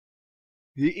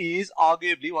He is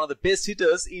arguably one of the best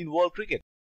hitters in world cricket.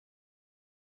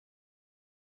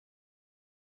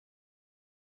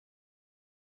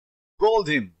 Bowled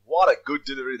him. What a good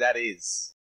delivery that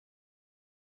is.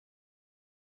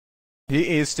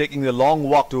 He is taking a long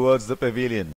walk towards the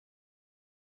pavilion.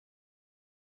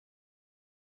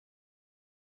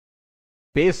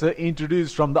 Pacer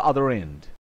introduced from the other end.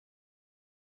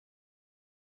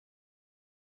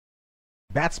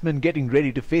 Batsman getting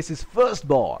ready to face his first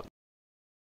ball.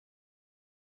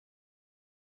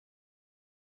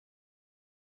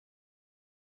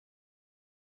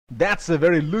 That's a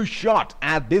very loose shot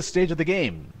at this stage of the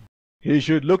game. He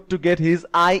should look to get his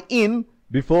eye in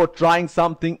before trying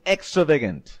something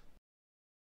extravagant.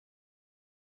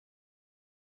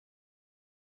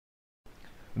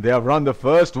 They have run the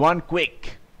first one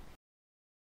quick.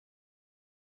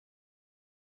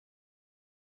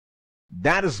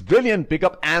 That is brilliant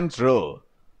pickup and throw.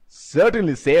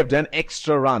 Certainly saved an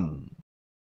extra run.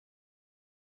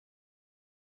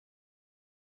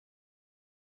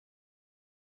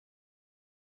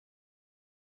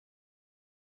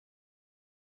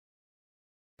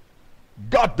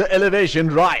 Got the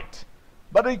elevation right,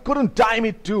 but he couldn't time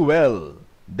it too well.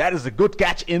 That is a good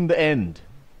catch in the end.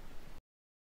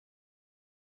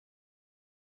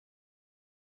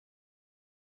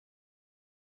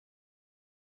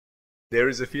 There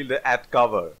is a fielder at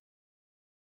cover.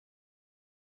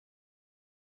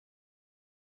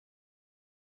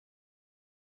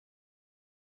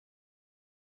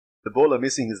 The bowler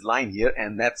missing his line here,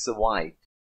 and that's a wide.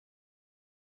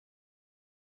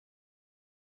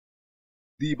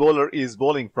 The bowler is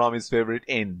bowling from his favorite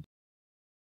end.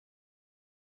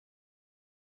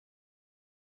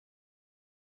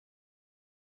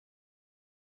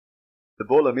 The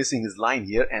bowler missing his line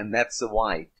here, and that's a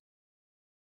wide.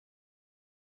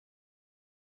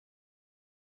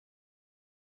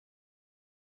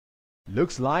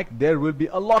 Looks like there will be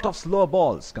a lot of slow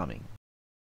balls coming.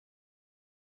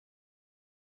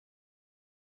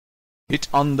 Hit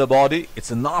on the body. It's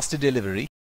a nasty delivery.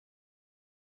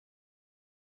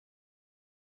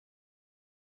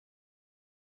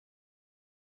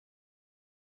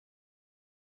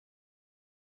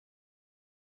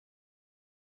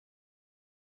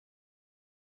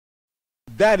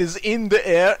 That is in the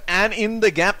air and in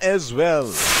the gap as well.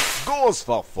 Goes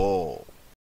for 4.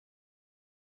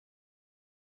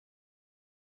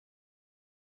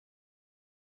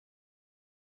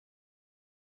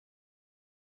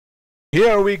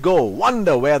 Here we go.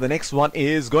 Wonder where the next one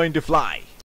is going to fly.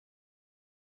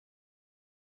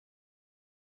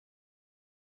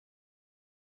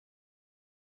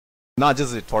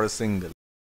 Nudges it for a single.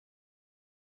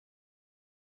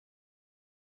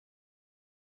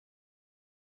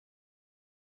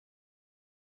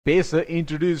 Pacer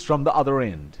introduced from the other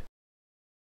end.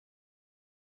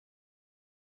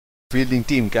 Fielding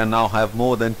team can now have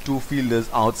more than 2 fielders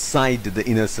outside the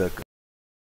inner circle.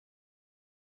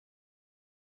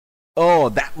 Oh,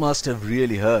 that must have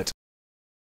really hurt.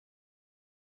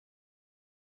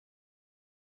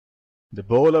 The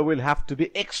bowler will have to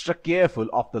be extra careful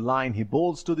of the line he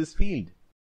bowls to this field.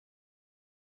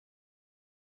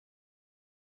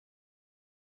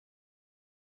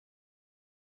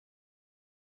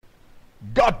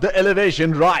 Got the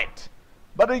elevation right,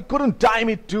 but he couldn't time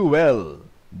it too well.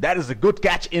 That is a good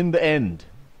catch in the end.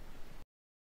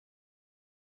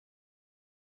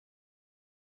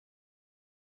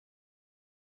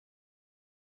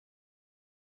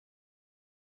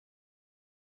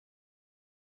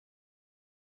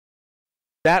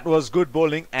 That was good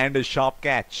bowling and a sharp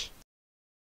catch.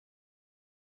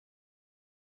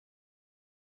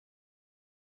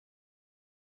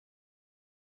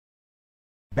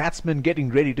 Batsman getting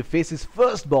ready to face his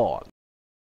first ball.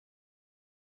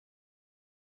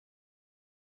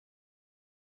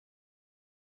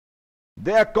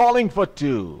 They are calling for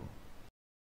 2.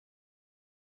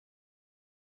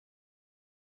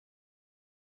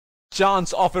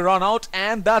 Chance of a run out,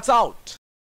 and that's out.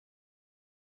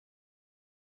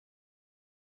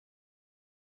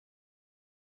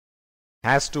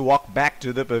 Has to walk back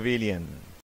to the pavilion.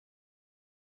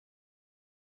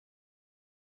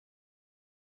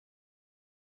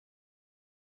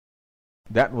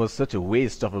 That was such a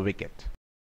waste of a wicket.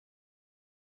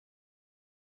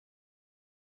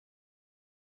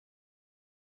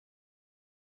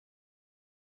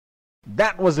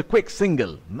 That was a quick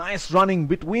single. Nice running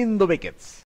between the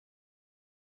wickets.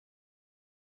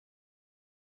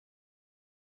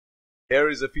 Here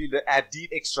is a fielder at deep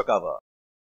extra cover.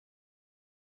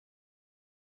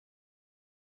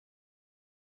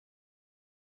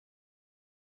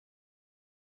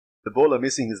 The bowler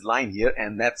missing his line here,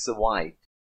 and that's a wide.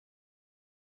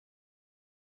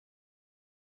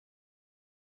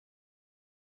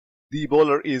 The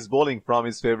bowler is bowling from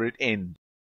his favorite end.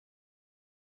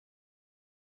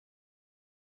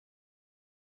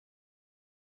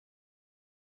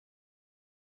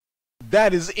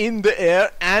 That is in the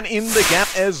air and in the gap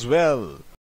as well.